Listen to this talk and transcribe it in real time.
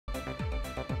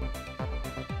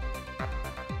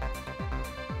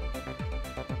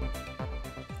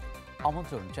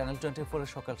আমন্ত্রণ চ্যানেল 24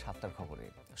 এর সকাল 7টার খবরে।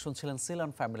 শুনছিলেন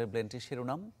সিলন ফ্যামিলি ব্লেন্ডের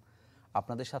শিরোনাম।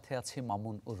 আপনাদের সাথে আছি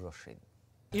মামুন উর রশিদ।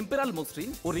 ইম্পেরাল মসৃণ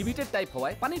ও রিভিটেড টাইপ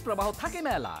হওয়ায় পানির প্রবাহ থাকে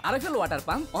মেলা। আরএফএল ওয়াটার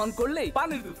পাম্প অন করলেই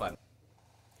পানির তুফান।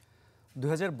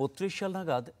 2032 সাল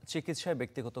নাগাদ চিকিৎসায়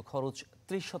ব্যক্তিগত খরচ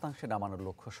 30% নামানোর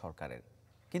লক্ষ্য সরকারের,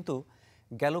 কিন্তু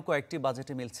গেল কয়েকটি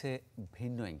বাজেটে মিলছে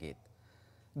ভিন্ন ইঙ্গিত।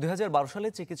 2012 সালে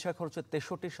চিকিৎসা খরচের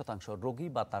 63% রোগী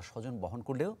বা তার স্বজন বহন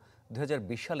করলেও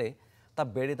 2020 সালে তা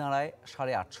বেড়ে দাঁড়ায়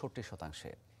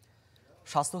 68.5%।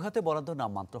 স্বাস্থ্যখাতে বরাদ্দ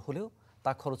নামমাত্র হলেও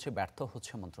তা খরচে ব্যর্থ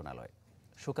হচ্ছে মন্ত্রণালয়।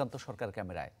 সুকান্ত সরকার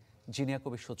ক্যামেরায়, জিনিয়া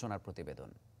কবির সূচনার প্রতিবেদন।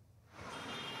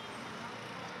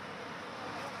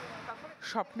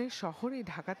 স্বপ্নের শহর এই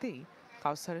ঢাকাতেই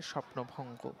কাউসারের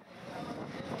স্বপ্নভঙ্গ।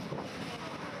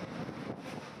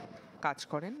 কাজ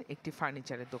করেন একটি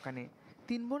ফার্নিচারের দোকানে।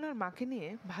 3 বোন আর মাকে নিয়ে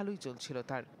ভালোই চলছিল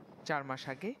তার। 4 মাস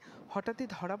আগে হঠাৎই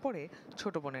ধরা পড়ে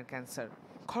ছোট বোনের ক্যান্সার।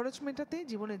 খরচ মেটাতে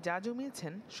জীবনে যা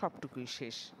জমিয়েছেন সবটুকুই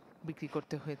শেষ। বিক্রি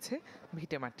করতে হয়েছে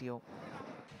ভিটে মাটিও।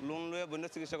 লোন লয়ে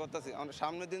বোনের চিকিৎসা করতেছি, আমরা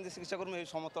সামনের দিন যে চিকিৎসা করবো এই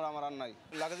সমর্থন আমার আর নাই।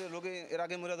 লাগে যে লোকে এর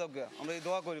আগে মরে যাক, আমরা এই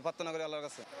দোয়া করি, প্রার্থনা করি আল্লাহর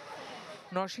কাছে।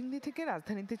 নরসিংদী থেকে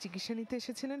রাজধানীতে চিকিৎসা নিতে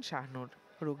এসেছিলেন শাহনূর।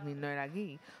 রোগ নির্ণয়ের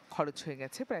আগেই খরচ হয়ে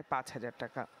গেছে প্রায় 5,000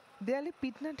 টাকা। দেয়ালে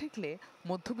পিঠ না ঠেকলে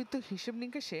মধ্যবিত্ত হিসেব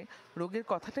নিকেশে রোগের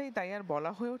কথাটাই তাই আর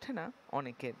বলা হয়ে ওঠে না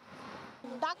অনেকের।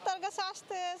 ডাক্তার কাছে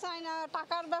আসতে চাই না,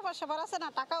 টাকার ব্যাপার স্যাপার আছে না,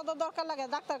 টাকাও তো দরকার লাগে।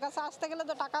 ডাক্তার কাছে আসতে গেলে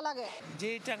তো টাকা লাগে।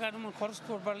 যে টাকার খরচ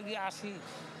করবার লাগে আসি,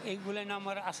 এইগুলো না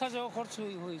আমার আসা যাওয়া খরচ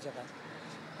হয়ে যাবে।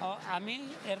 আমি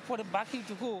এরপরে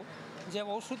বাকিটুকু যে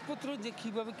ওষুধপত্র যে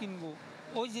কিভাবে কিনবো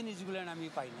ওই জিনিসগুলো আমি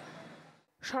পাই না।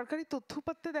 সরকারি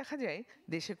তথ্যপাত্রে দেখা যায়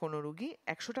দেশে কোনো রোগী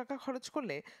 100 টাকা খরচ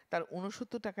করলে তার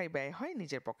 69 টাকাই ব্যয় হয়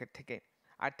নিজের পকেট থেকে,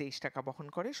 আর 23 টাকা বহন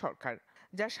করে সরকার,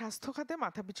 যা স্বাস্থ্য খাতে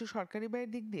মাথাপিছু সরকারি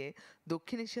ব্যয়ের দিক দিয়ে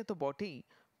দক্ষিণ এশিয়া তো বটেই,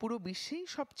 পুরো বিশ্বেই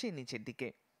সবচেয়ে নিচের দিকে।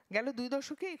 গেল 2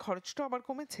 দশকে এই খরচটা আবার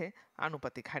কমেছে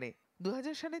আনুপাতিক হারে।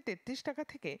 2000 সালে 33 টাকা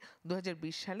থেকে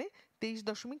 2020 সালে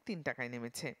 23.3 টাকায়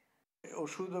নেমেছে।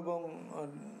 ওষুধ এবং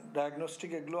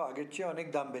ডায়াগনস্টিক এগুলো আগের চেয়ে অনেক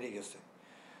দাম বেড়ে গেছে।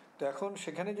 তো এখন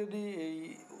সেখানে যদি এই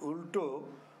উল্টো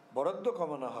বরাদ্দ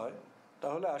কমানো হয়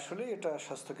তাহলে আসলে এটা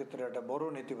স্বাস্থ্যক্ষেত্রে একটা বড়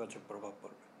নেতিবাচক প্রভাব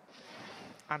পড়বে।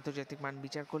 আন্তর্জাতিক মান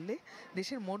বিচার করলে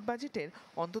দেশের মোট বাজেটের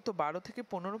অন্তত 12 থেকে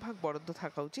 15% বরাদ্দ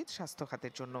থাকা উচিত স্বাস্থ্য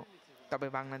খাতের জন্য। তবে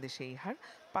বাংলাদেশে এই হার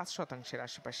 5%-এর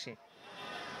আশেপাশে।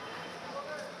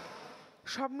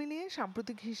 সব মিলিয়ে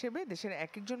সাম্প্রতিক হিসেবে দেশের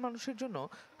এক একজন মানুষের জন্য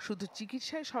শুধু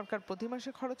চিকিৎসায় সরকার প্রতি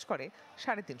মাসে খরচ করে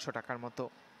 350 টাকার মতো।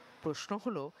 প্রশ্ন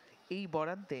হলো, এই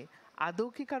বরাদ্দে আদৌ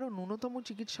কি কারো ন্যূনতম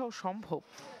চিকিৎসাও সম্ভব?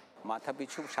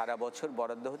 মাথাপিছু সারা বছর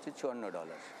বরাদ্দ হচ্ছে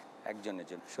 $54 একজনের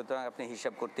জন্য। সুতরাং আপনি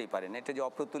হিসাব করতেই পারেন, এটা যে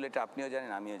অপ্রতুল এটা আপনিও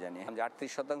জানেন আমিও জানি।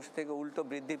 38% থেকে উল্টো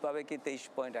বৃদ্ধি পাবে কি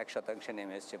 23.1%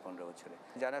 নেমে এসছে 15 বছরে।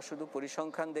 যারা শুধু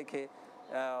পরিসংখ্যান দেখে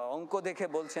অঙ্ক দেখে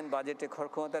বলছেন বাজেটে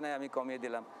ক্ষমতা নেই আমি কমিয়ে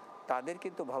দিলাম, তাদের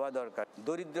কিন্তু ভাবা দরকার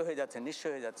দরিদ্র হয়ে যাচ্ছে, নিঃস্ব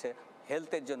হয়ে যাচ্ছে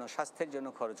হেলথের জন্য, স্বাস্থ্যের জন্য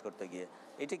খরচ করতে গিয়ে।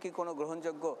 এটি কি কোনো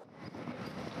গ্রহণযোগ্য?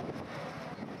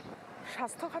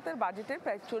 স্বাস্থ্য খাতের বাজেটের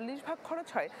প্রায় 40% খরচ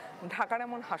হয় ঢাকার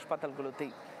এমন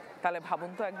হাসপাতালগুলোতেই। তাহলে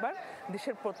ভাবুন তো একবার,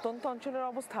 দেশের প্রত্যন্ত অঞ্চলের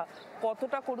অবস্থা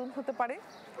কতটা করুণ হতে পারে।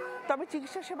 তবে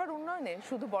চিকিৎসা সেবার উন্নয়নে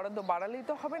শুধু বরাদ্দ বাড়ালেই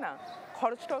তো হবে না,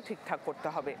 খরচটাও ঠিকঠাক করতে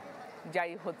হবে।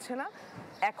 যাই হচ্ছে না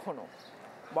এখনো,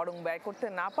 বরং ব্যয় করতে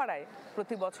না পারায়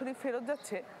প্রতি বছরই ফেরত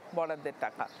যাচ্ছে বরাদ্দের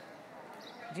টাকা।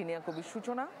 জিনিয়া কবির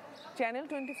সূচনা, চ্যানেল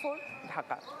 24,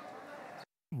 ঢাকা।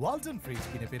 ওয়ালটন ফ্রিজ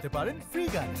কিনে পেতে পারেন ফ্রি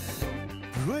গাড়ি,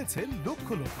 রয়েছে লক্ষ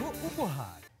লক্ষ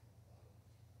উপহার।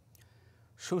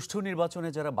 সুষ্ঠু নির্বাচনে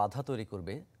যারা বাধা তৈরি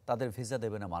করবে তাদের ভিসা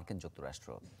দেবে না মার্কিন যুক্তরাষ্ট্র।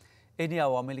 এ নিয়ে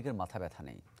আওয়ামী লীগের মাথা ব্যথা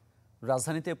নেই।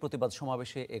 রাজধানীতে প্রতিবাদ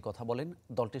সমাবেশে এ কথা বলেন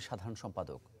দলটির সাধারণ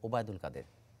সম্পাদক ওবায়দুল কাদের।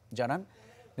 জানান,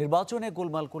 নির্বাচনে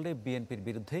গোলমাল করলে বিএনপির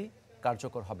বিরুদ্ধেই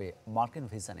কার্যকর হবে মার্কিন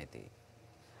ভিসা নীতি।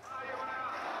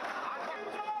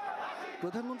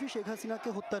 প্রধানমন্ত্রী শেখ হাসিনাকে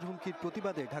হত্যার হুমকির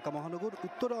প্রতিবাদে ঢাকা মহানগর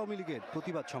উত্তর আওয়ামী লীগের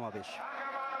প্রতিবাদ সমাবেশ।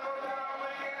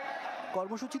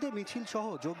 কর্মসূচিতে মিছিল সহ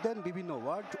যোগ দেন বিভিন্ন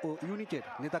ওয়ার্ড ও ইউনিটের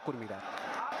নেতাকর্মীরা।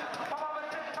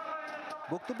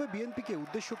 বক্তব্যে বিএনপিকে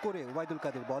উদ্দেশ্য করে ওবায়দুল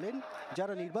কাদের বলেন,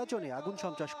 যারা নির্বাচনে আগুন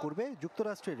সন্ত্রাস করবে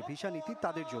যুক্তরাষ্ট্রের ভিসা নীতি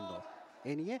তাদের জন্য।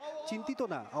 এ নিয়ে চিন্তিত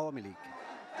না আওয়ামী লীগ।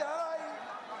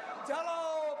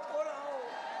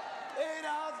 এই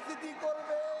রাজনীতি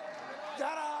করবে,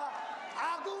 যারা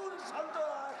আগুন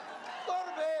সন্ত্রাস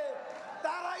করবে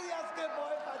তারাই আজকে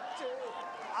ভয় পাচ্ছে।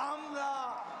 আমরা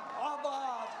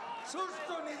অবাধ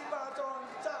সুষ্ঠু নির্বাচন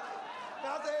চাই,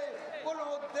 কাজে কোনো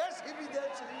দেশি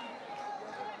বিদেশি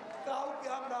কাউকে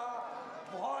আমরা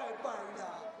ভয় পাই না।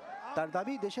 তার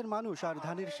দাবি, দেশের মানুষ আর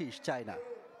ধানের শীষ চায় না,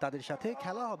 তাদের সাথে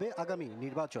খেলা হবে আগামী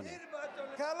নির্বাচনে।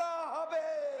 খেলা হবে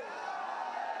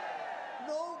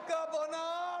নৌকা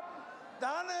বনাম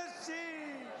ধানের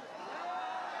শীষ,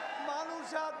 মানুষ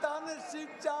আর ধানের শীষ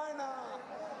চায় না।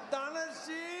 ধানের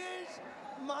শীষ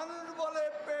মানুষ বলে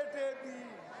পেটে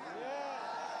বিষ,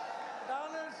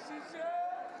 ধানের শীষে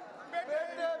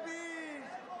পেটে বিষ,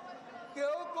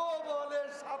 কেউ কেউ বলে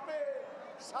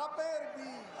সাপের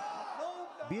বিষ।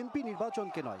 বিএনপি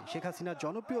নির্বাচনকে নয়, শেখ হাসিনার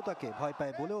জনপ্রিয়তাকে ভয়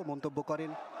পায় বলেও মন্তব্য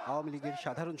করেন আওয়ামী লীগের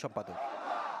সাধারণ সম্পাদক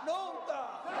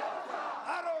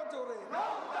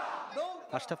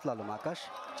আশরাফুল আলম আকাশ,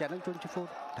 চ্যানেল 24,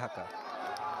 ঢাকা।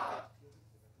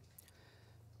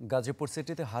 গাজীপুর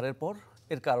সিটিতে হারের পর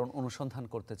এর কারণ অনুসন্ধান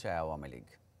করতে চায় আওয়ামী লীগ,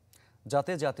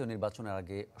 যাতে জাতীয় নির্বাচনের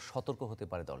আগে সতর্ক হতে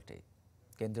পারে দলটি।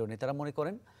 কেন্দ্রীয় নেতারা মনে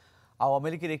করেন আওয়ামী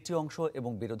লীগের একটি অংশ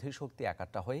এবং বিরোধী শক্তি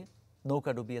একাট্টা হয়ে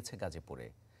নৌকা ডুবিয়েছে গাজীপুরে।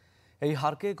 এই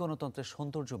হারকে গণতন্ত্রের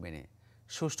সৌন্দর্য মেনে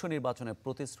সুষ্ঠু নির্বাচনের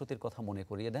প্রতিশ্রুতির কথা মনে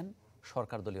করিয়ে দেন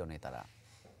সরকার দলীয় নেতারা।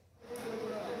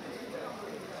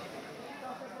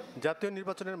 জাতীয়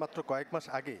নির্বাচনের মাত্র কয়েক মাস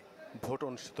আগে ভোট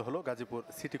অনুষ্ঠিত হলো গাজীপুর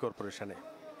সিটি কর্পোরেশনে।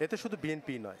 এতে শুধু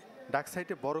বিএনপি নয়,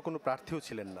 ডাকসাইটে বড় কোনো প্রার্থীও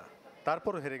ছিলেন না।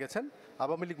 তারপরও হেরে গেছেন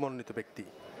আওয়ামী লীগ মনোনীত ব্যক্তি।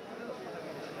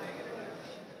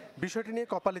 বিষয়টি নিয়ে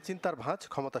কপালে চিন্তার ভাঁজ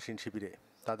ক্ষমতাসীন শিবিরে।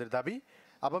 তাদের দাবি,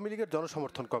 আওয়ামী লীগের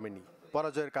জনসমর্থন কমেনি।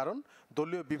 পরাজয়ের কারণ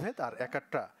দলীয় বিভেদ আর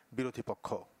একাট্টা বিরোধী পক্ষ।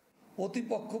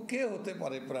 প্রতিপক্ষ কে হতে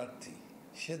পারে প্রার্থী,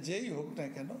 সে যেই হোক না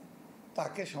কেন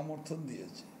তাকে সমর্থন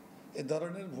দিয়েছে। এ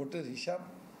ধরনের ভোটের হিসাব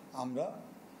আমরা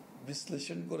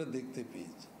বিশ্লেষণ করে দেখতে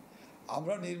পেয়েছি।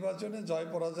 আমরা নির্বাচনে জয়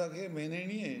পরাজয়কে মেনে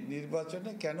নিয়ে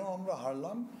নির্বাচনে কেন আমরা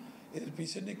হারলাম, এর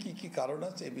পিছনে কি কি কারণ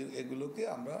আছে, এগুলোকে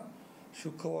আমরা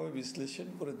সূক্ষ্মভাবে বিশ্লেষণ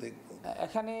করে দেখব।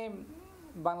 এখানে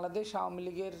বাংলাদেশ আওয়ামী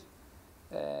লীগের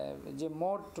যে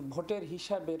মোট ভোটের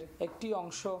হিসাবের একটি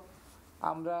অংশ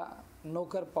আমরা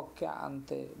নৌকার পক্ষে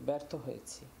আনতে ব্যর্থ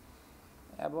হয়েছি,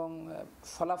 এবং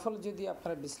ফলাফল যদি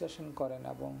আপনারা বিশ্লেষণ করেন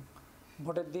এবং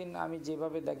ভোটের দিন আমি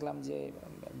যেভাবে দেখলাম যে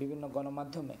বিভিন্ন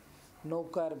গণমাধ্যমে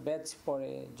নৌকার ব্যাচ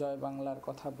পড়ে জয় বাংলার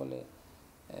কথা বলে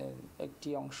একটি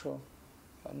অংশ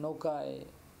নৌকায়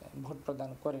ভোট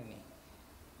প্রদান করেনি,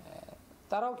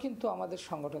 তারাও কিন্তু আমাদের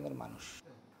সংগঠনের মানুষ।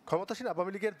 ক্ষমতাসীন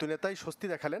আওয়ামী লীগের দুই নেতাই স্বস্তি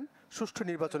দেখালেন সুষ্ঠু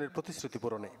নির্বাচনের প্রতিশ্রুতি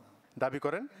পূরণে। দাবি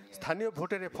করেন স্থানীয়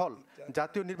ভোটের ফল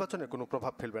জাতীয় নির্বাচনে কোনো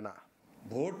প্রভাব ফেলবে না।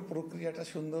 ভোট প্রক্রিয়াটা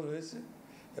সুন্দর হয়েছে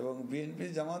এবং বিএনপি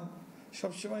জামাত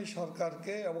সবসময়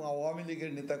সরকারকে এবং আওয়ামী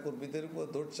লীগের নেতাকর্মীদের উপর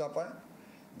দোষ চাপায়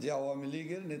যে আওয়ামী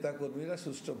লীগের নেতাকর্মীরা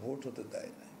সুষ্ঠু ভোট হতে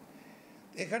দেয় না।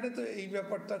 এখানে তো এই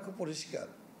ব্যাপারটা খুব পরিষ্কার।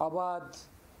 অবাধ,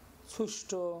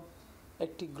 সুষ্ঠু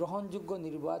একটি গ্রহণযোগ্য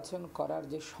নির্বাচন করার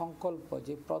যে সংকল্প,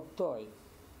 যে প্রত্যয়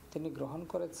তিনি গ্রহণ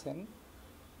করেছেন,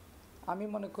 আমি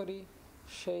মনে করি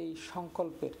সেই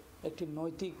সংকল্পের একটি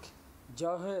নৈতিক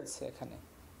জয় হয়েছে এখানে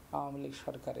আওয়ামী লীগ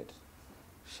সরকারের,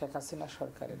 শেখ হাসিনা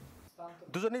সরকারের।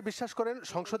 দুজনেই বিশ্বাস করেন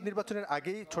সংসদ নির্বাচনের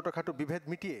আগেই ছোটখাটো বিভেদ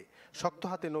মিটিয়ে শক্ত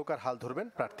হাতে নৌকার হাল ধরবেন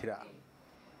প্রার্থীরা।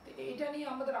 এটা নিয়ে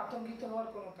আমাদের আতঙ্কিত হওয়ার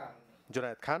কোনো কারণ নেই।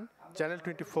 জুনায়েদ খান, চ্যানেল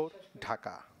 24,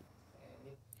 ঢাকা।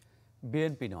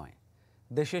 বিএনপি নয়,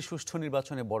 দেশের সুষ্ঠু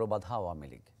নির্বাচনে বড় বাধা আওয়ামী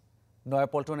লীগ।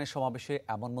 নয়াপল্টনের সমাবেশে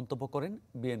এমন মন্তব্য করেন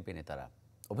বিএনপি নেতারা।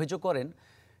 অভিযোগ করেন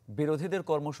বিরোধীদের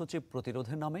কর্মসূচি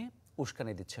প্রতিরোধের নামে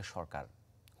উস্কানি দিচ্ছে সরকার।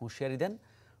 হুঁশিয়ারি দেন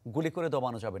গুলি করে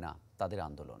দমানো যাবে না তাদের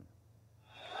আন্দোলন।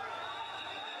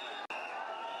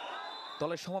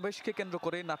 দলের সমাবেশকে কেন্দ্র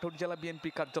করে নাটোর জেলা বিএনপি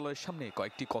কার্যালয়ের সামনে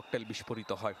কয়েকটি ককটেল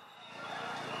বিস্ফোরিত হয়।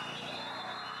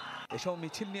 এসব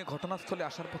মিছিল নিয়ে ঘটনাস্থলে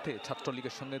আসার পথে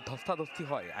ছাত্রলীগের সঙ্গে ধস্তাধস্তি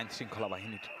হয় আইন শৃঙ্খলা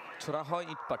বাহিনীর। ছোড়া হয়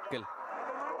ইট পাটকেল।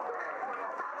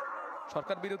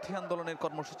 সরকার বিরোধী আন্দোলনের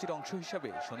কর্মসূচির অংশ হিসাবে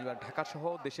শনিবার ঢাকা সহ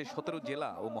দেশের 17 জেলা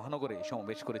ও মহানগরে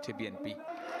সমাবেশ করেছে বিএনপি।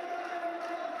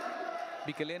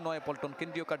 বিকেলে নয়াপল্টন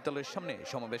কেন্দ্রীয় কার্যালয়ের সামনে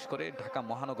সমাবেশ করে ঢাকা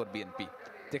মহানগর বিএনপি,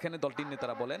 যেখানে দলটির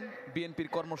নেতারা বলেন বিএনপির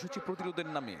কর্মসূচি প্রতিরোধের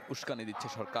নামে উস্কানি দিচ্ছে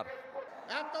সরকার।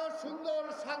 এত সুন্দর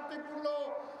শান্তিপূর্ণ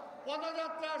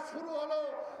পদযাত্রা শুরু হলো,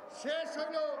 শেষ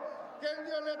হলো,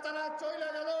 কেন্দ্রীয় নেতারা চলে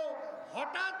গেল,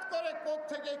 হঠাৎ করে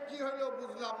কোত্থেকে কি হইলো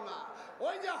বুঝলাম না।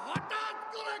 ওই যে হঠাৎ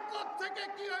করে কোত্থেকে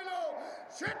কি হইলো,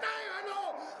 সেটাই হলো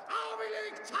আওয়ামী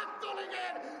লীগ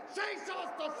ছাত্রলীগের সেই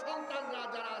সমস্ত সন্তানরা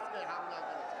যারা আজকে হামলা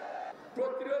করেছে।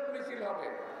 প্রতিরোধ মিছিল হবে।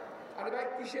 আর ভাই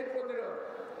কিসের প্রতিরোধ,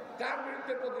 কার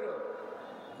বিরুদ্ধে প্রতিরোধ?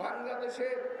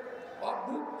 বাংলাদেশের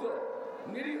অভুক্ত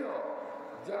নিরীহ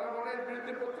জনগণের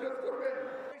বিরুদ্ধে প্রতিরোধ করবেন।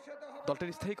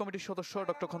 দলটির স্থায়ী কমিটির সদস্য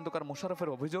ডক্টর খন্দকার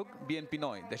মোশাররফের অভিযোগ, বিএনপি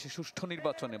নয়, দেশে সুষ্ঠু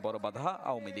নির্বাচনে বড় বাধা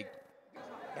আওয়ামী লীগ।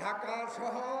 ঢাকা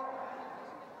সহ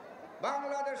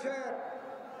বাংলাদেশের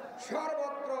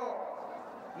সর্বত্র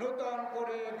নতুন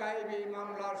করে গায়েবী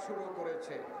মামলা শুরু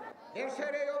করেছে।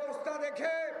 দেশের এই অবস্থা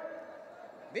দেখে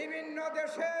বিভিন্ন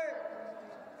দেশে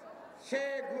সে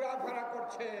ঘোরাফেরা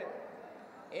করছে,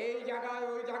 এই জায়গায়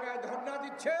ওই জায়গায় ধর্ণা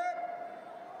দিচ্ছে।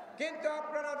 কিন্তু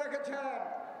আপনারা দেখেছেন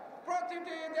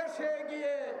প্রতিটি দেশে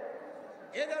গিয়ে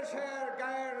এদেশের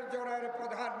গায়ের জোরের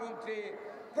প্রধানমন্ত্রী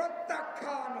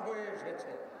প্রত্যাখ্যান হয়ে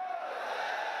এসেছে।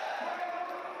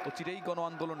 অচিরেই গণ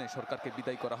আন্দোলনে সরকারকে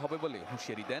বিদায় করা হবে বলে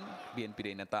হুঁশিয়ারি দেন বিএনপির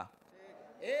এই নেতা।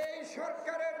 এই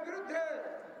সরকারের বিরুদ্ধে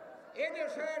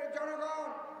এদেশের জনগণ।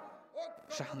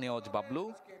 শাহনেওয়াজ বাবলু,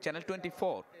 চ্যানেল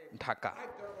 24, ঢাকা।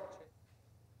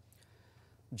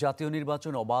 জাতীয়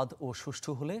নির্বাচন অবাধ ও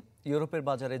সুষ্ঠু হলে ইউরোপের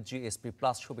বাজারে জিএসপি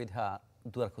প্লাস সুবিধা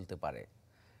দুয়ার খুলতে পারে,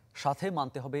 সাথে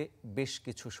মানতে হবে বেশ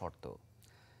কিছু শর্ত।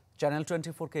 চ্যানেল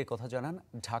 24-কে কথা জানান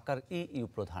ঢাকার ইইউ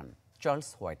প্রধান চার্লস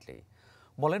হোয়াইটলি।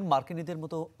 বলেন, মার্কিনীদের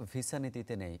মতো ভিসা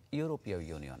নীতিতে নেই ইউরোপীয়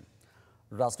ইউনিয়ন।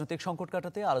 রাজনৈতিক সংকট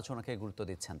কাটাতে আলোচনাকে গুরুত্ব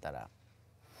দিচ্ছেন তারা।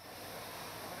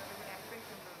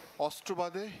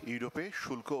 অস্ত্রবাদে ইউরোপে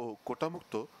শুল্ক ও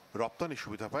কোটামুক্ত রপ্তানি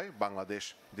সুবিধা পায় বাংলাদেশ।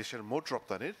 দেশের মোট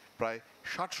রপ্তানির প্রায়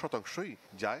 60%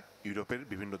 যায় ইউরোপের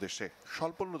বিভিন্ন দেশে।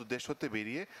 স্বল্পোন্নত দেশ হতে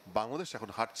বেরিয়ে বাংলাদেশ এখন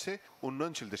হাঁটছে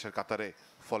উন্নয়নশীল দেশের কাতারে।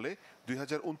 ফলে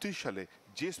 2029 সালে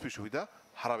জিএসপি সুবিধা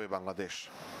হারাবে বাংলাদেশ।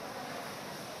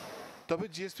 তবে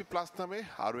জিএসপি প্লাস নামে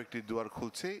আরও একটি দুয়ার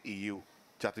খুলছে ইইউ,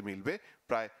 যাতে মিলবে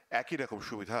প্রায় একই রকম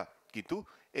সুবিধা, কিন্তু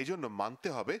এজন্য মানতে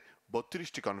হবে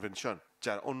 32টি কনভেনশন,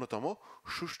 যার অন্যতম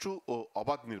সুষ্ঠু ও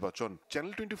অবাধ নির্বাচন।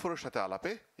 চ্যানেল 24-এর সাথে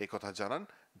আলাপে একথা জানান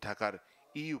ঢাকার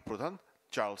ইইউ প্রধান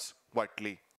Charles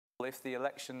Whiteley. If the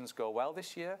elections go well this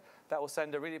year, that will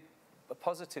send a really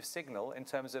positive signal in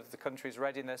terms of the country's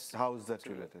readiness. How is that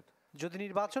related? যদি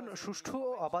নির্বাচন সুষ্ঠু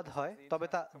ও অবাধ হয় তবে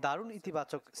তা দারুণ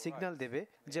ইতিবাচক সিগন্যাল দেবে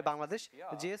যে বাংলাদেশ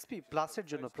জিএসপি প্লাসের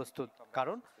জন্য প্রস্তুত।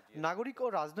 কারণ নাগরিক ও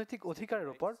রাজনৈতিক অধিকারের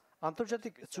উপর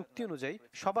আন্তর্জাতিক চুক্তি অনুযায়ী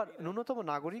সবার ন্যূনতম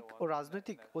নাগরিক ও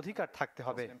রাজনৈতিক অধিকার থাকতে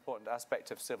হবে।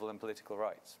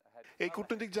 এই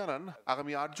কূটনীতিক জানান,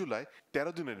 আগামী 8 জুলাই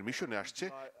 13 দিনের মিশনে আসছে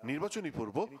নির্বাচনী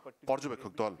পূর্ব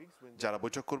পর্যবেক্ষক দল, যারা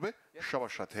বৈঠক করবে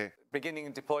সবার সাথে। Beginning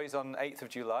deploys on 8th of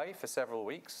July for several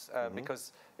weeks because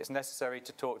it's necessary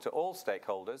to talk to all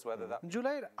stakeholders whether that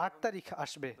জুলাইয়ের 8 তারিখ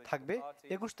আসবে, থাকবে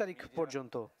 21 তারিখ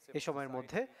পর্যন্ত। এই সময়ের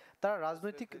মধ্যে তারা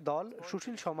রাজনৈতিক দল,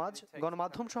 সুশীল সমাজ,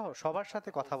 গণমাধ্যম সহ সবার সাথে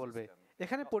কথা বলবে।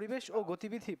 এখানে পরিবেশ ও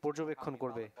গতিবিধি পর্যবেক্ষণ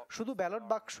করবে, শুধু ব্যালট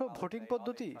বাক্স ভোটিং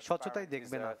পদ্ধতি স্বচ্ছতাই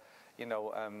দেখবে না।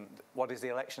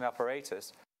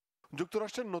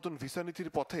 যুক্তরাষ্ট্রের নতুন ভিসা নীতির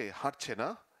পথে হাঁটছে না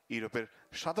ইউরোপের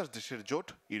 27 দেশের জোট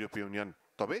ইউরোপীয় ইউনিয়ন।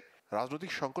 তবে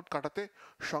রাজনৈতিক সংকট কাটাতে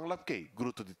সংলাপকেই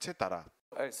গুরুত্ব দিচ্ছে তারা।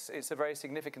 It's a very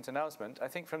significant announcement. I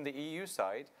think from the EU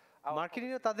side,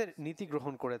 মার্কিনীরা তাদের নীতি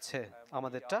গ্রহণ করেছে,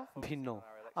 আমাদেরটা ভিন্ন।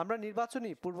 আমরা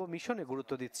নির্বাচনী পূর্ব মিশনে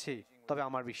গুরুত্ব দিচ্ছি, তবে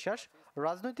আমার বিশ্বাস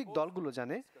রাজনৈতিক দলগুলো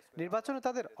জানে নির্বাচনে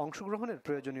তাদের অংশগ্রহণের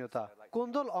প্রয়োজনীয়তা। কোন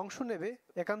দল অংশ নেবে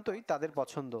একান্তই তাদের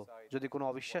পছন্দ। যদি কোনো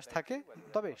অবিশ্বাস থাকে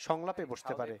তবে সংলাপে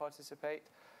বসতে পারে।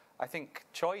 I think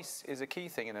choice is a key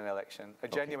thing in an election, a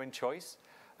genuine choice.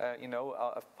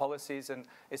 Of policies, and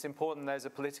it's important there's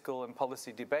a political and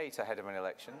policy debate ahead of an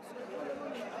election.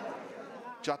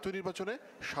 জাতীয় নির্বাচনে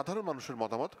সাধারণ মানুষের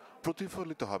মতামত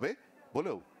প্রতিফলিত হবে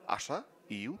বলেও আশা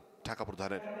ইইউ ঢাকা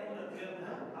প্রধানের।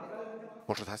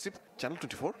 মোর্শেদ হাসিব, চ্যানেল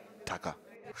 24, ঢাকা।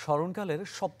 স্মরণকালের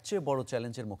সবচেয়ে বড়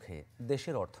চ্যালেঞ্জের মুখে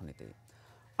দেশের অর্থনীতি।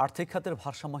 আর্থিক খাতের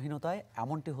ভারসাম্যহীনতায়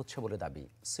এমনটি হচ্ছে বলে দাবি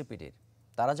সিপিডির।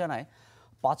 তারা জানায়,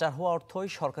 পাচার হওয়া অর্থই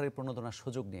সরকারি প্রণোদনার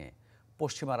সুযোগ নিয়ে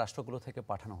পশ্চিমা রাষ্ট্রগুলো থেকে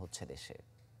পাঠানো হচ্ছে দেশে।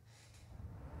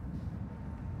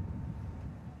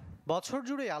 বছর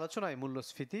জুড়ে আলোচনায়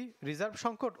মূল্যস্ফীতি, রিজার্ভ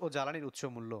সংকট ও জ্বালানির উচ্চ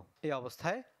মূল্য। এই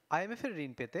অবস্থায় আইএমএফ এর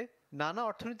ঋণ পেতে নানা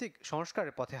অর্থনৈতিক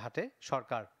সংস্কারের পথে হাঁটে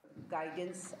সরকার।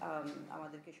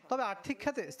 তবে আর্থিক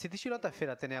খাতে স্থিতিশীলতা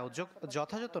ফেরাতে নেওয়া উদ্যোগ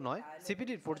যথাযথ নয়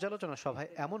সিপিডির পর্যালোচনা সভায়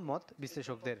এমন মত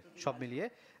বিশ্লেষকদের। সব মিলিয়ে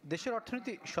দেশের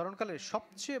অর্থনীতি স্মরণকালের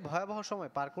সবচেয়ে ভয়াবহ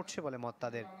সময় পার করছে বলে মত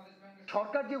তাদের।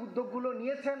 সরকার যে উদ্যোগগুলো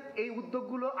নিয়েছেন এই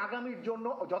উদ্যোগগুলো আগামীর জন্য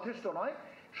যথেষ্ট নয়।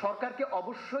 সরকারকে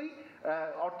অবশ্যই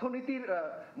অর্থনীতির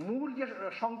মূল যে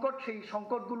সংকট, সেই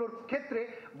সংকটগুলোর ক্ষেত্রে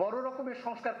বড় রকমের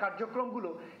সংস্কার কার্যক্রমগুলো,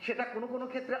 সেটা কোনো কোনো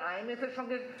ক্ষেত্রে আইএমএফ এর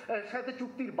সাথে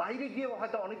চুক্তির বাইরে গিয়েও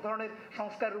হয়তো অনেক ধরনের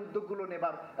সংস্কারের উদ্যোগগুলো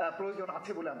নেবার প্রয়োজন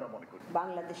আছে বলে আমরা মনে করি।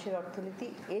 বাংলাদেশের অর্থনীতি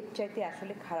এর চাইতে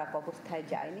আসলে খারাপ অবস্থায়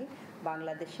যায়নি।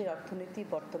 বাংলাদেশের অর্থনীতি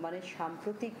বর্তমানে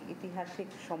সাম্প্রতিক ইতিহাসিক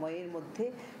সময়ের মধ্যে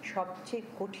সবচেয়ে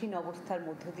কঠিন অবস্থার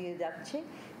মধ্য দিয়ে যাচ্ছে,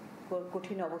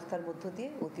 কঠিন অবস্থার মধ্য দিয়ে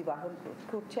অতিবাহন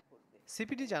করছে।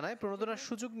 সিপিডি জানায়, প্রণোদনার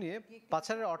সুযোগ নিয়ে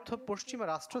পাচারের অর্থ পশ্চিমা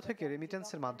রাষ্ট্র থেকে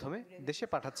রেমিটেন্সের মাধ্যমে দেশে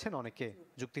পাঠাচ্ছেন অনেকে।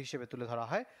 যুক্তি হিসেবে তুলে ধরা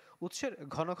হয় উৎসের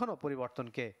ঘন ঘন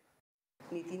পরিবর্তনকে।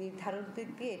 নীতি নির্ধারণ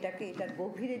থেকে এটার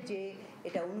গভীরে যে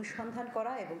এটা অনুসন্ধান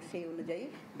করা এবং সেই অনুযায়ী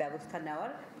ব্যবস্থা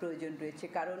নেওয়ার প্রয়োজন রয়েছে।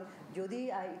 কারণ যদি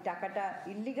টাকাটা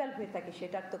ইল্লিগাল হয়ে থাকে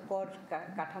সেটার তো কর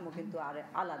কাঠামো কিন্তু আর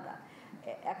আলাদা।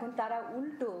 এখন তারা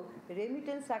উল্টো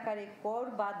রেমিটেন্স আকারে কর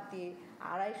বাদ দিয়ে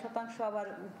 2.5% আবার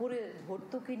উপরে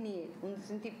ভর্তুকি নিয়ে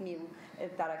ইনসেন্টিভ নিয়ে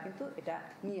তারা কিন্তু এটা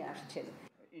নিয়ে আসছেন।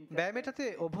 ব্যয় মেটাতে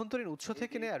অভ্যন্তরীণ উৎস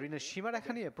থেকে নেওয়া ঋণের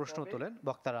সীমারেখা নিয়ে প্রশ্ন তোলেন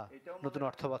বক্তারা। নতুন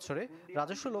অর্থ বছরে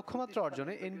রাজস্ব লক্ষ্যমাত্রা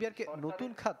অর্জনে এনবিআরকে নতুন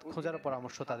খাত খোঁজার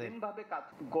পরামর্শ তাদের।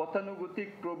 গতানুগতিক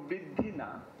প্রবৃদ্ধি না,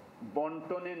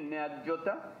 বন্টনের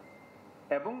ন্যায্যতা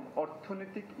এবং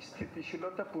অর্থনৈতিক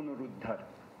স্থিতিশীলতা পুনরুদ্ধার,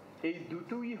 এই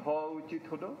দুটোই হওয়া উচিত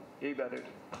হলো এইবারের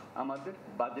আমাদের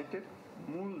বাজেটের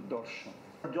মূল দর্শন।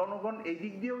 জনগণ এই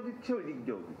দিক দিয়েও দিচ্ছে, ওই দিক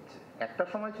দিয়েও দিচ্ছে। একটা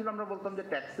সময় ছিল আমরা বলতাম যে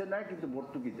ট্যাক্সে নেয় কিন্তু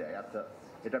ভর্তুকি যায়, আচ্ছা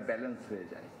এটা ব্যালেন্স হয়ে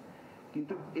যায়,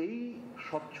 কিন্তু এই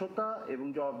স্বচ্ছতা এবং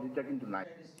জবাবদিহিতা কিন্তু নাই।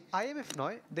 আইএমএফ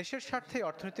নয়, দেশের স্বার্থে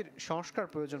অর্থনীতির সংস্কার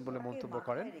প্রয়োজন বলে মন্তব্য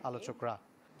করেন আলোচকরা।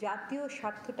 জাতীয়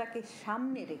স্বার্থটাকে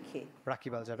সামনে রেখে।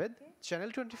 রাকিব আল জাভেদ,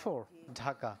 চ্যানেল 24,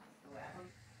 ঢাকা।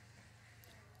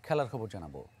 খেলার খবর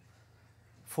জানাবো।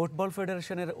 ফুটবল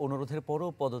ফেডারেশনের অনুরোধের পরও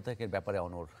পদত্যাগের ব্যাপারে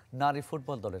অনড় নারী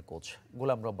ফুটবল দলের কোচ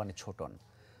গোলাম রব্বানী ছোটন।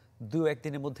 2-1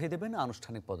 দিনের মধ্যেই দেবেন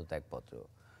আনুষ্ঠানিক পদত্যাগপত্র।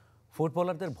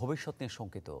 ফুটবলারদের ভবিষ্যৎ নিয়ে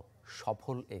শঙ্কিত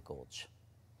সফল এই কোচ।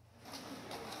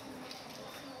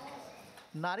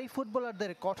 নারী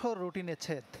ফুটবলারদের কঠোর রুটিনে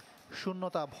ছেদ,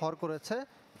 শূন্যতা ভর করেছে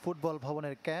ফুটবল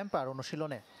ভবনের ক্যাম্প আর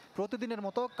অনুশীলনে। প্রতিদিনের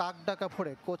মতো কাক ডাকা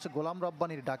ভরে কোচ গোলাম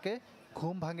রব্বানীর ডাকে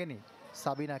ঘুম ভাঙেনি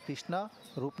সাবিনা, কৃষ্ণা,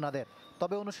 রূপনাদের।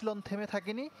 তবে অনুশীলন থেমে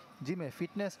থাকেনি, জিমে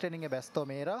ফিটনেস ট্রেনিংয়ে ব্যস্ত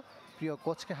মেয়েরা। প্রিয়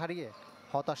কোচকে হারিয়ে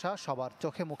হতাশা সবার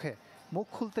চোখে মুখে। মুখ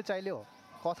খুলতে চাইলেও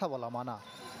কথা বলা মানা।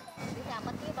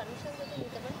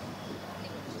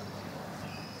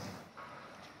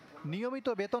 নিয়মিত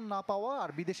বেতন না পাওয়া আর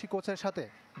বিদেশি কোচের সাথে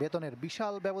বেতনের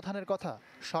বিশাল ব্যবধানের কথা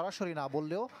সরাসরি না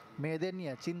বললেও মেয়েদের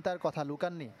নিয়ে চিন্তার কথা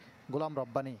লুকাননি গোলাম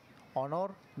রব্বানী।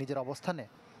 অনড় নিজের অবস্থানে।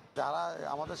 যারা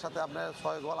আমাদের সাথে আপনার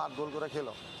 6 গোল 8 গোল করে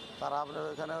খেলো, তারা আপনার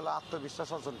ওইখানে হলো আত্মবিশ্বাস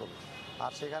অর্জন করলো।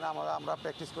 আর সেখানে আমরা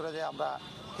প্র্যাকটিস করে যে আমরা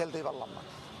খেলতেই পারলাম না।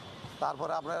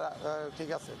 তারপরে আপনার ঠিক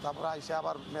আছে, তারপরে আইসে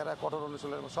আবার মেয়েরা কঠোর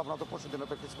অনুশীলন, স্বপ্ন তো পরশু দিনে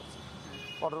প্র্যাকটিস করছে,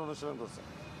 কঠোর অনুশীলন করছে।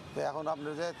 তো এখন আপনি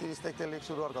যে 30 তারিখ থেকে লিগ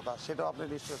শুরু হওয়ার কথা, সেটাও আপনি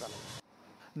নিশ্চয়ই জানেন।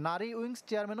 নারী উইংস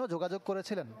চেয়ারম্যানও যোগাযোগ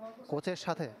করেছিলেন কোচের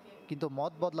সাথে, কিন্তু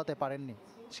মত বদলাতে পারেননি।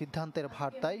 সিদ্ধান্তের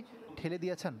ভার তাই ঠেলে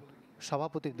দিয়েছেন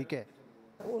সভাপতির দিকে।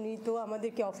 উনি তো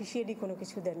আমাদেরকে অফিসিয়ালি কোনো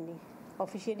কিছু দেননি।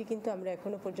 অফিসিয়ালি কিন্তু আমরা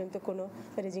এখনো পর্যন্ত কোনো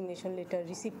রেজিগনেশন লেটার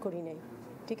রিসিভ করি নাই।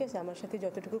 ঠিক আছে, আমার সাথে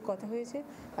যতটুকু কথা হয়েছে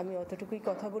আমি অতটুকুই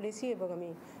কথা বলেছি এবং আমি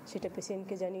সেটা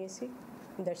প্রেসিডেন্টকে জানিয়েছি।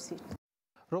 That's it.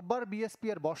 রোববার বিএসপি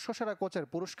এর বর্ষসেরা কোচের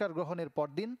পুরস্কার গ্রহণের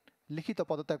পরদিন লিখিত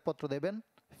পদত্যাগপত্র দেবেন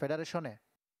ফেডারেশনে।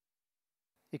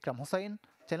 ইকরাম হোসাইন,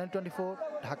 চ্যানেল 24,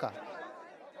 ঢাকা।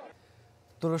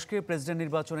 তুরস্কে প্রেসিডেন্ট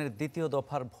নির্বাচনের দ্বিতীয়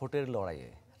দফার ভোটের লড়াইয়ে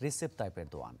রিসেপ তাইপ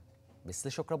এরদোয়ান।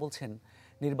 বিশ্লেষকরা বলছেন,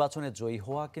 নির্বাচনে জয়ী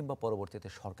হওয়া কিংবা পরবর্তীতে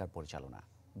সরকার পরিচালনা,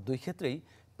 দুই ক্ষেত্রেই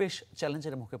বেশ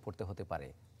চ্যালেঞ্জের মুখে পড়তে হতে পারে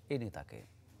এই নেতাকে।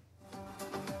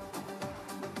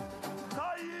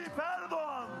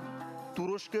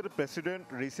 তুরস্কের প্রেসিডেন্ট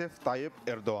রিসেপ তাইয়েপ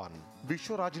এরদোয়ান বিশ্ব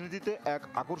রাজনীতিতে এক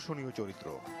আকর্ষণীয় চরিত্র।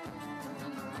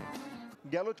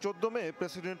 গেল 14 মে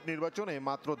প্রেসিডেন্ট নির্বাচনে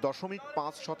মাত্র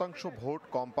 0.5% ভোট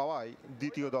কম পাওয়ায়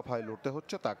দ্বিতীয় দফায় লড়তে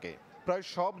হচ্ছে তাকে। প্রায়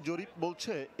সব জরিপ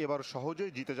বলছে এবার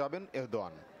সহজেই জিতে যাবেন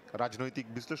এরদোয়ান। রাজনৈতিক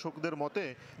বিশ্লেষকদের মতে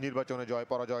নির্বাচনে জয়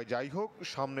পরাজয় যাই হোক,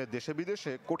 সামনে দেশে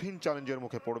বিদেশে কঠিন চ্যালেঞ্জের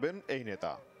মুখে পড়বেন এই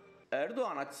নেতা।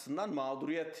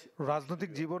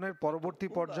 রাজনৈতিক জীবনের পরবর্তী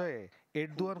পর্যায়ে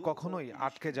এরদোয়ান কখনোই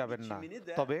আটকে যাবেন না,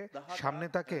 তবে সামনে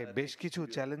তাকে বেশ কিছু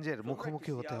চ্যালেঞ্জের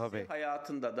মুখোমুখি হতে হবে।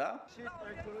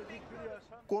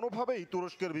 কোনোভাবেই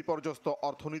তুরস্কের বিপর্যস্ত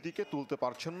অর্থনীতিকে তুলতে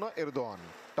পারছেন না এরদোয়ান।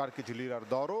 টার্কিশ লিরার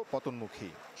দরও পতনমুখী,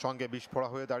 সঙ্গে বিস্ফোরা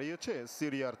হয়ে দাঁড়িয়েছে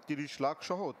সিরিয়ার 30 লাখ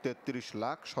সহ 33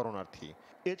 লাখ শরণার্থী।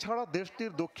 এছাড়া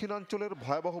দেশটির দক্ষিণাঞ্চলের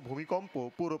ভয়াবহ ভূমিকম্প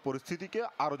পুরো পরিস্থিতিকে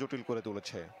আরও জটিল করে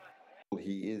তুলেছে।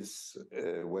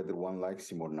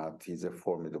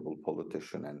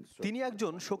 তিনি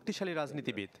একজন শক্তিশালী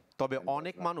রাজনীতিবিদ, তবে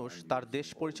অনেক মানুষ তার দেশ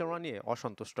পরিচালনা নিয়ে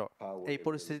অসন্তুষ্ট। এই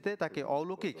পরিস্থিতিতে তাকে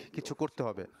অলৌকিক কিছু করতে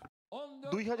হবে।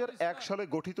 2001 সালে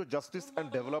গঠিত জাস্টিস অ্যান্ড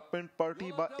ডেভেলপমেন্ট পার্টি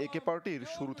বা একে পার্টির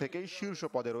শুরু থেকেই শীর্ষ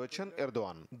পদে রয়েছেন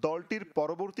এরদোয়ান। দলটির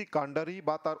পরবর্তী কাণ্ডারি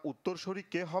বা তার উত্তরসূরি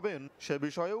কে হবেন সে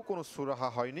বিষয়েও কোনো সুরাহা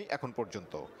হয়নি এখন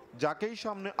পর্যন্ত। যাকেই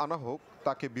সামনে আনা হোক,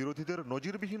 তাকে বিরোধীদের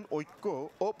নজিরবিহীন ঐক্য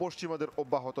ও পশ্চিমাদের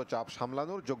অব্যাহত চাপ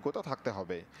সামলানোর যোগ্যতা থাকতে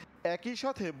হবে। একই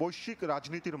সাথে বৈশ্বিক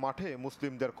রাজনীতির মাঠে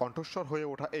মুসলিমদের কণ্ঠস্বর হয়ে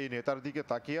ওঠা এই নেতার দিকে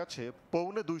তাকিয়ে আছে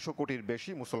 250 কোটির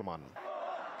বেশি মুসলমান।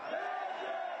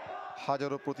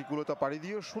 হাজারো প্রতিকূলতা পাড়ি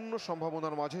দিয়ে শূন্য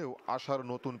সম্ভাবনার মাঝেও আশার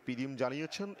নতুন পিদিম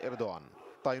জানিয়েছেন এরদোয়ান।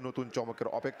 তাই নতুন চমকের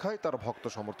অপেক্ষায় তার ভক্ত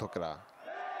সমর্থকেরা।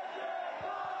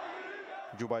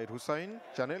 জুবাইর হুসাইন,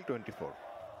 চ্যানেল 24।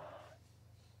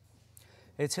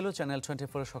 এই ছিল চ্যানেল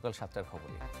 24 সকাল 7টার খবর।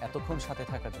 এতক্ষণ সাথে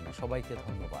থাকার জন্য সবাইকে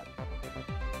ধন্যবাদ।